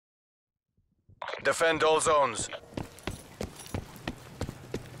Defend all zones.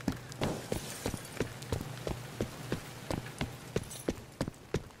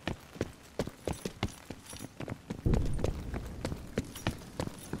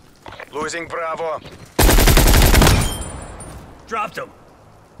 Losing Bravo. Dropped him.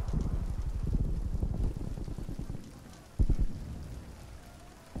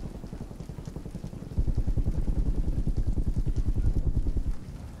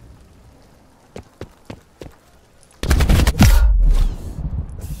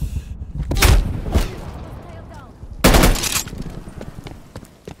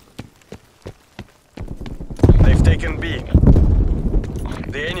 They've taken B.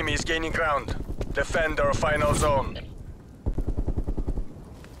 The enemy is gaining ground. Defend our final zone.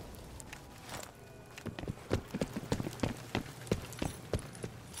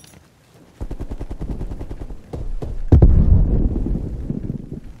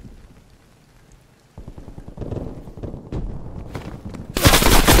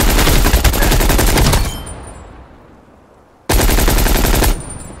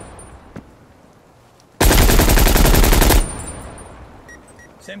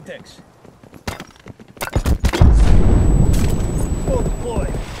 Semtex. Full deploy.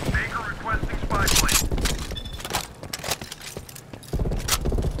 Anchor requesting spy plane.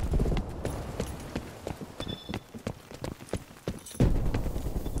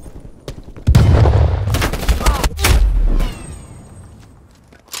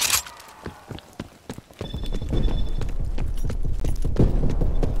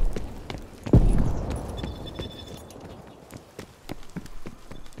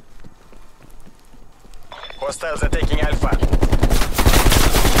 Hostiles are taking Alpha.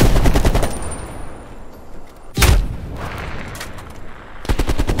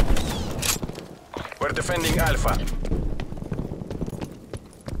 We're defending Alpha.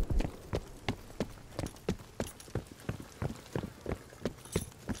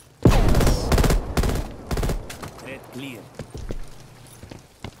 Red clear.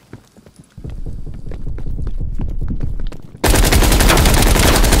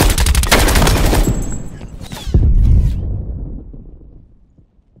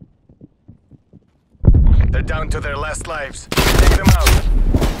 They're down to their last lives. Take them out.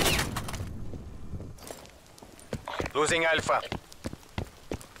 Losing Alpha.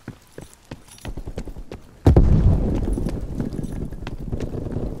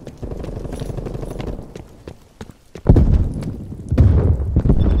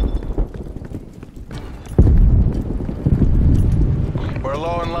 We're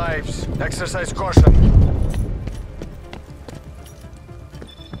low on lives. Exercise caution.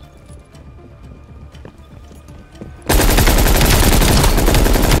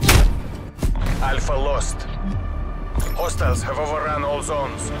 Alpha lost. Hostiles have overrun all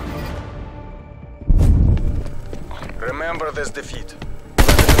zones. Remember this defeat.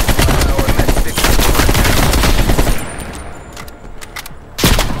 Our next victory.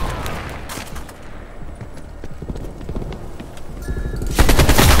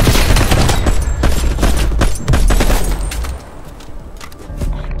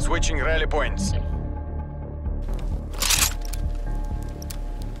 Switching rally points.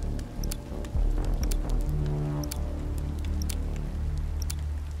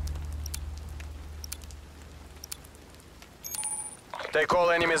 Take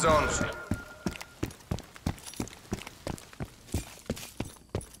all enemy zones.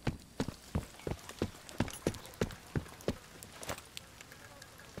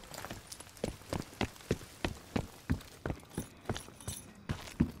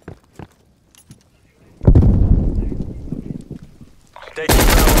 Taking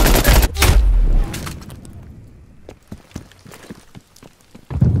Bravo.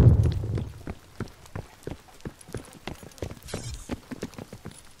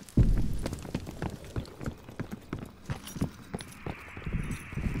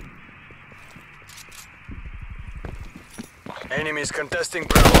 Enemies contesting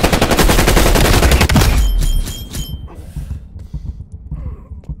Bravo.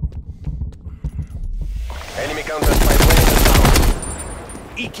 Enemy contest by plane is down.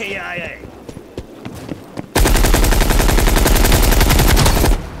 EKIA.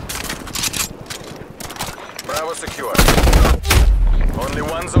 Bravo secure. Only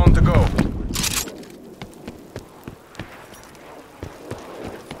one zone to go.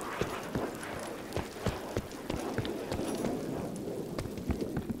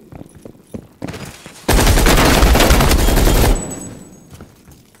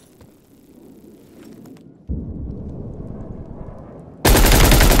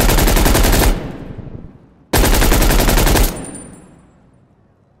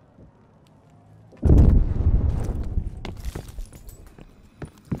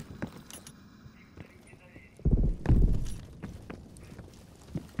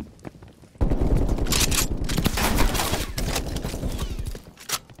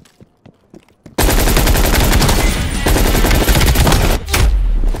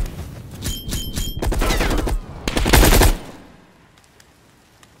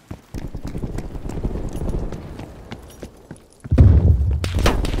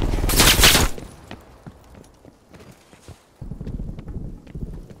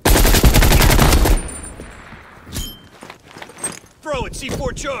 Throwing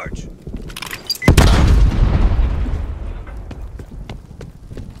C4 charge.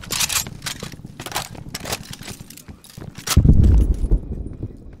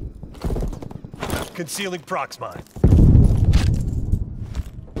 Concealing proxmine.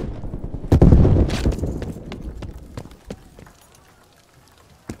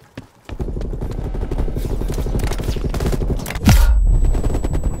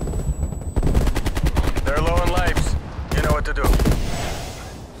 They're low on lives. You know what to do.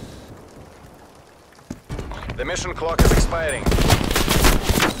 The mission clock is expiring.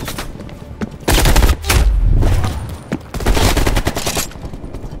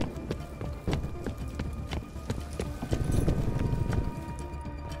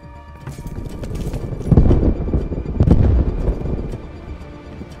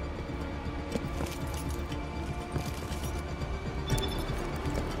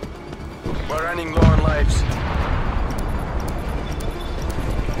 We're running low on lives.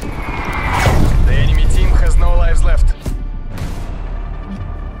 The enemy team has no lives left.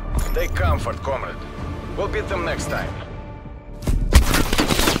 Take comfort, comrade. We'll beat them next time.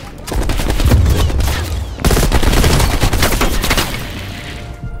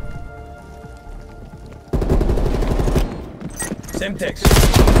 Semtex.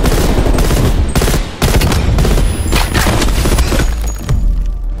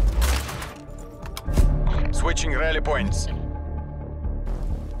 Switching rally points.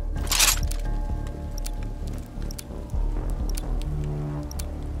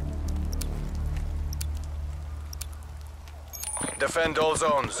 Defend all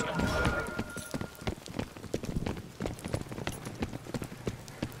zones.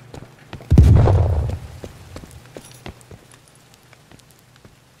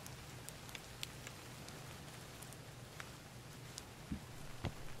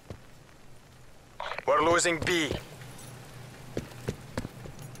 We're losing B.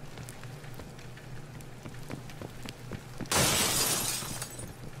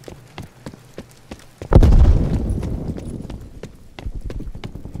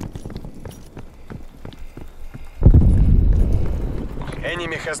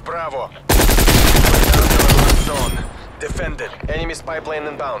 Enemy has Bravo. Zone. Defended. Enemy spy plane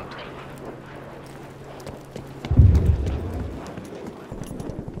inbound.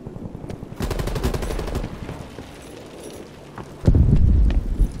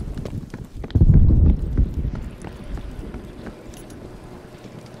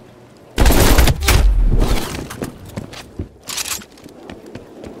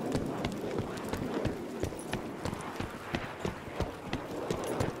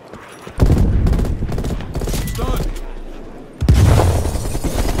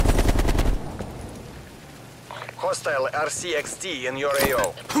 Hostile RCXT in your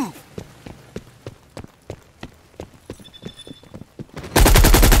AO.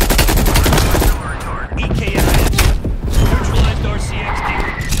 EKI. Neutralized RCXD.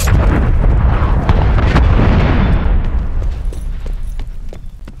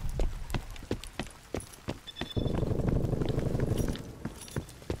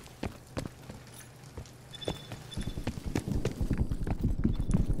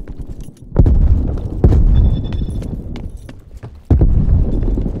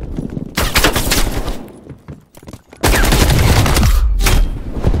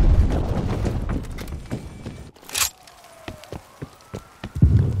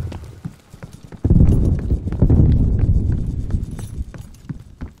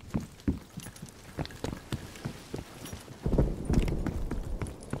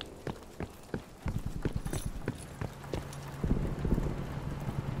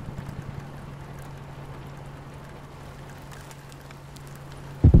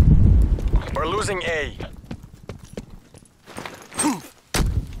 We're losing A.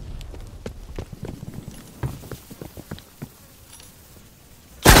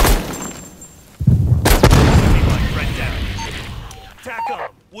 TACOM.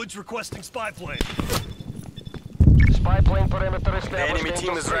 Woods requesting spy plane. Spy plane perimeter established. The enemy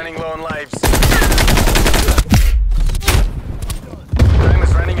team is running low on lives. Time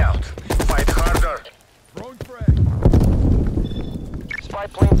is running out. Fight harder. Wrong frag. Spy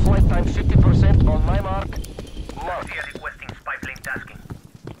plane flight time 50% on my mark. Mark. Requesting spy plane tasking.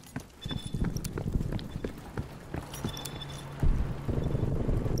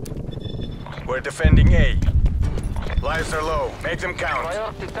 We're defending A. Lives are low. Make them count.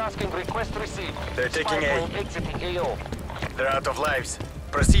 Priority tasking request received. They're taking A. Exiting AO. They're out of lives.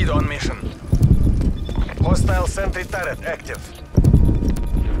 Proceed on mission. Hostile sentry turret active.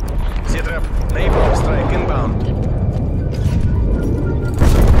 Z-trap. Napalm strike inbound.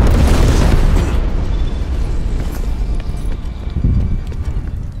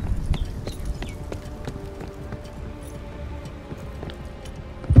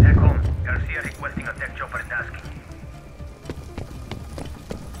 Requesting a tech chopper tasking.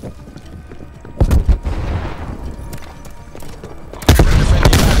 We're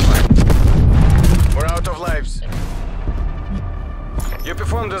defending Alpha. We're out of lives. You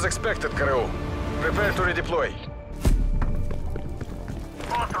performed as expected, crew. Prepare to redeploy.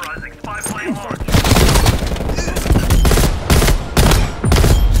 Authorizing spy plane launch.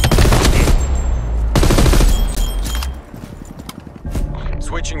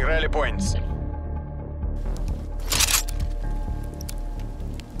 Switching rally points.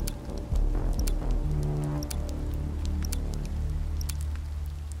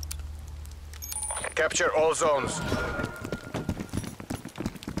 Capture all zones.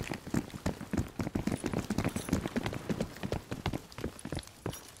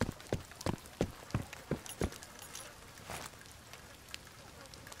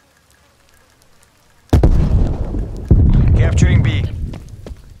 Capturing B.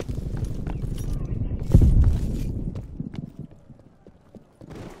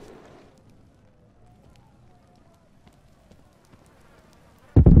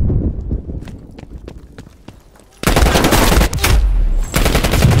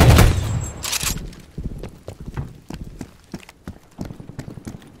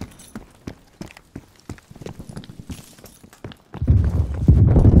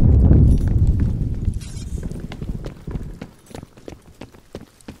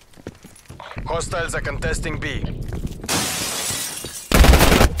 Hostiles are contesting B.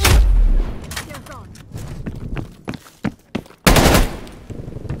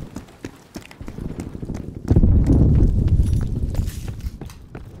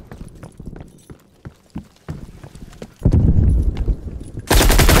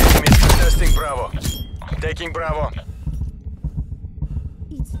 Enemies contesting Bravo. Taking Bravo.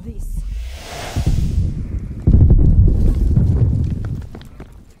 It's this.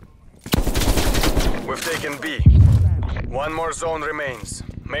 We've taken B. One more zone remains.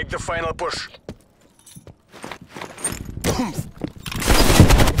 Make the final push.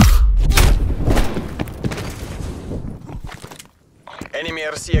 Enemy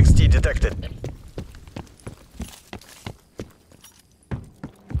RCXT detected.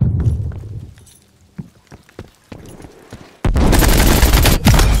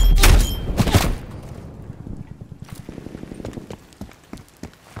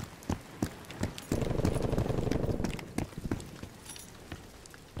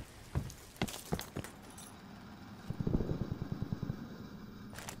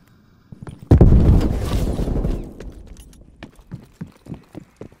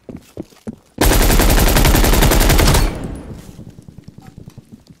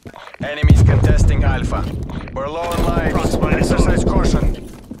 Enemies contesting Alpha. We're low on lives. Exercise caution.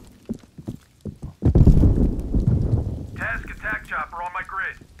 Task attack chopper on my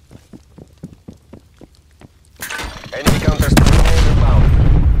grid. Enemy counters inbound.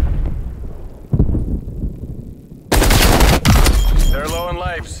 They're low on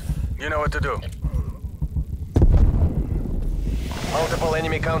lives. You know what to do. Multiple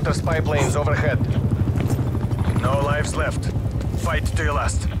enemy counter spy planes overhead. No lives left. Fight to your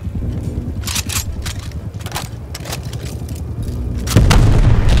last.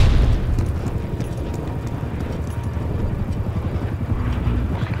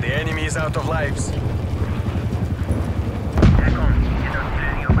 The enemy is out of lives.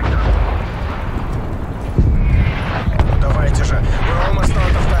 Давайте же. We're almost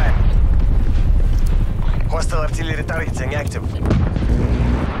out of time. Hostile artillery targeting active.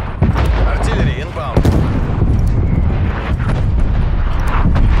 Artillery inbound.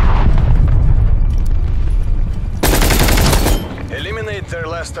 Eliminate their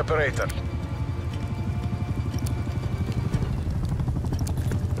last operator.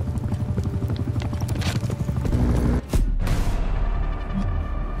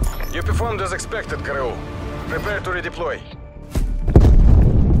 You performed as expected, crew. Prepare to redeploy.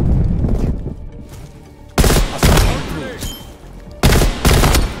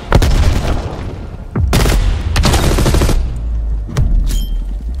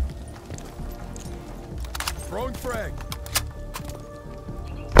 Throwing frag.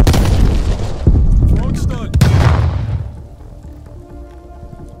 Throwing stun.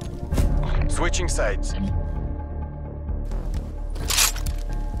 Switching sides.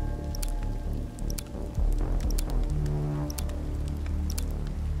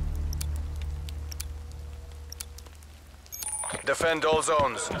 Defend all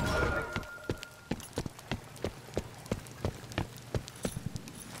zones.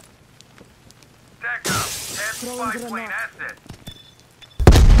 Stack up. Spy plane asset.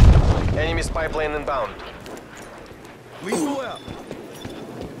 Enemy spy plane inbound. Lethal out.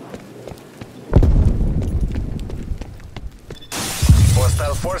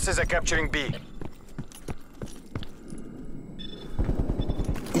 Forces are capturing B.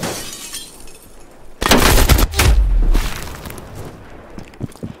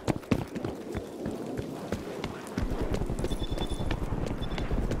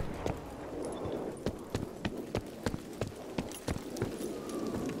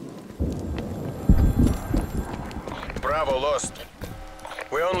 Bravo lost.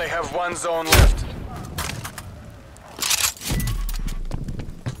 We only have one zone left.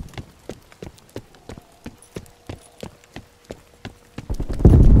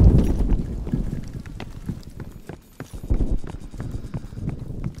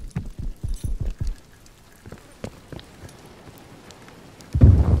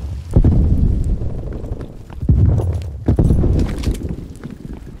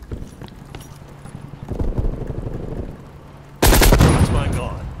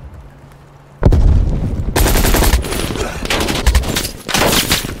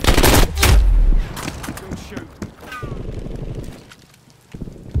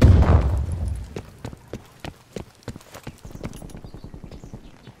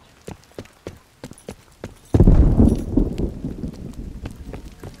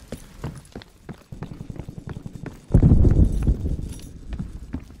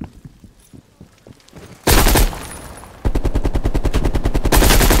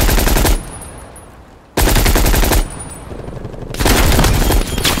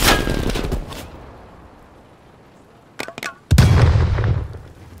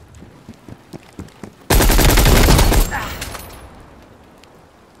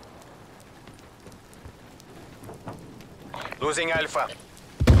 Losing Alpha.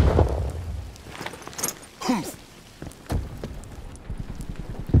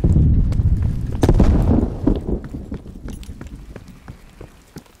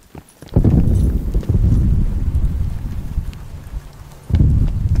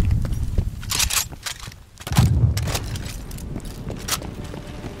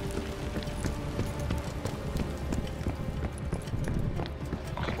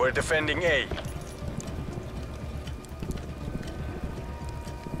 We're defending A.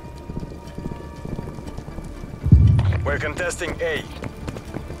 We're contesting A.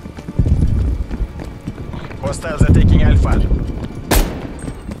 Hostiles are taking Alpha.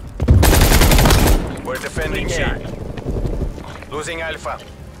 We're defending A. Losing Alpha.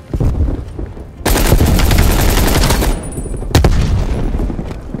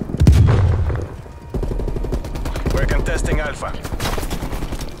 We're contesting Alpha.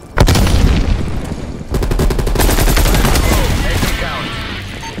 Make them count.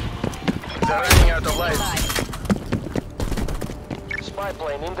 They're running out of lives. Spy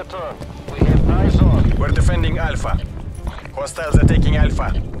plane in the turn. We have eyes on. We're defending Alpha. Hostiles are taking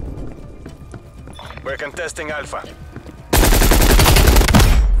Alpha. We're contesting Alpha.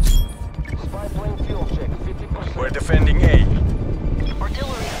 Spy plane fuel check, 50%. We're defending A.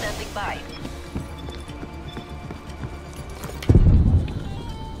 Artillery standing by.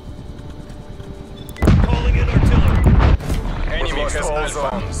 Calling in artillery. Enemy has all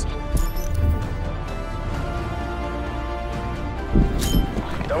zones.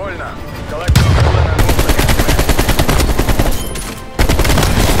 Довольно. Collect